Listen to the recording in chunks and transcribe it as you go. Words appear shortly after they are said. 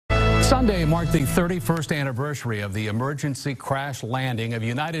Sunday marked the 31st anniversary of the emergency crash landing of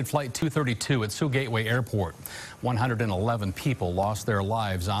United Flight 232 at Sioux Gateway Airport. 111 people lost their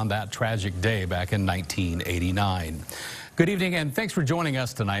lives on that tragic day back in 1989. Good evening and thanks for joining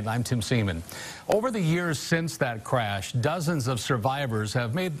us tonight. I'm Tim Seaman. Over the years since that crash, dozens of survivors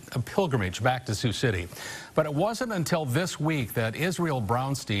have made a pilgrimage back to Sioux City. But it wasn't until this week that Israel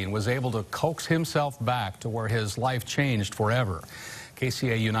Brownstein was able to coax himself back to where his life changed forever.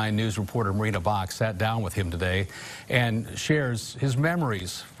 KCAU-9 News reporter Marina Bach sat down with him today and shares his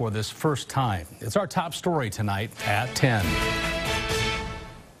memories for this first time. It's our top story tonight at 10.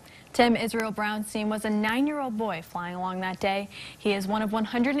 Tim, Israel Brownstein was a 9-year-old boy flying along that day. He is one of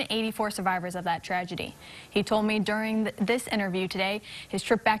 184 survivors of that tragedy. He told me during this interview today, his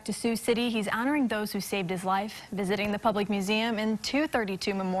trip back to Sioux City, he's honoring those who saved his life, visiting the Public Museum and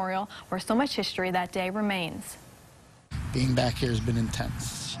 232 Memorial, where so much history that day remains. Being back here has been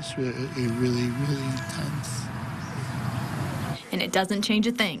intense. Just really intense. And it doesn't change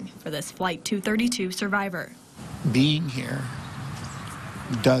a thing for this Flight 232 survivor. Being here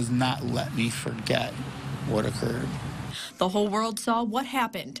does not let me forget what occurred. The whole world saw what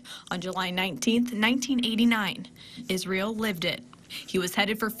happened on July 19th, 1989. Israel lived it. He was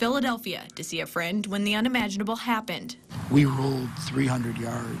headed for Philadelphia to see a friend when the unimaginable happened. We rolled 300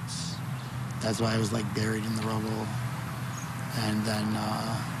 yards. That's why I was like buried in the rubble. And then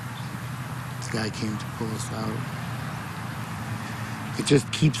this guy came to pull us out. It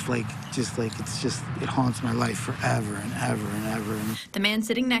just keeps it haunts my life forever and ever and ever. The man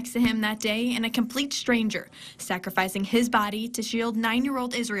sitting next to him that day and a complete stranger, sacrificing his body to shield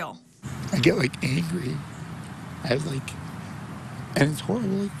 9-year-old Israel. I get angry. And it's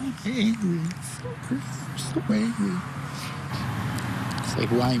horrible. I'm angry. It's so crazy. I'm so angry.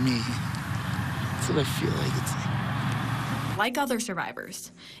 It's why me? That's what I feel like. It's like other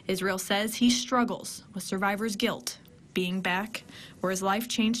survivors, Israel says he struggles with survivor's guilt, being back where his life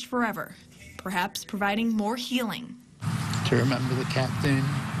changed forever, perhaps providing more healing. To remember the captain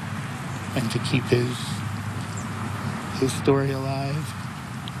and to keep his story alive.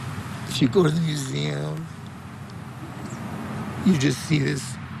 If you go to the museum, you just see his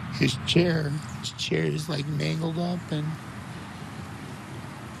chair. His chair is mangled up and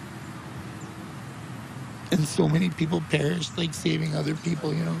so many people perished, saving other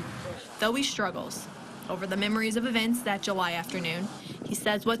people, Though he struggles over the memories of events that July afternoon, he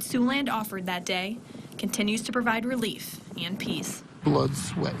says what Siouxland offered that day continues to provide relief and peace. Blood,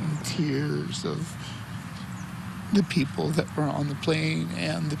 sweat, and tears of the people that were on the plane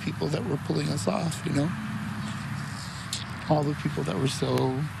and the people that were pulling us off, All the people that were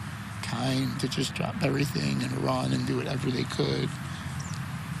so kind to just drop everything and run and do whatever they could.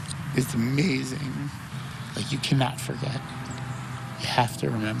 It's amazing. You cannot forget. You have to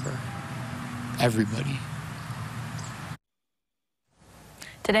remember everybody.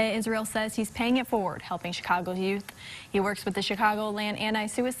 Today, Israel says he's paying it forward, helping Chicago's youth. He works with the Chicagoland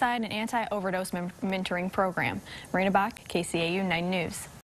Anti-Suicide and Anti-Overdose Mentoring Program. Marina Bach, KCAU 9 News.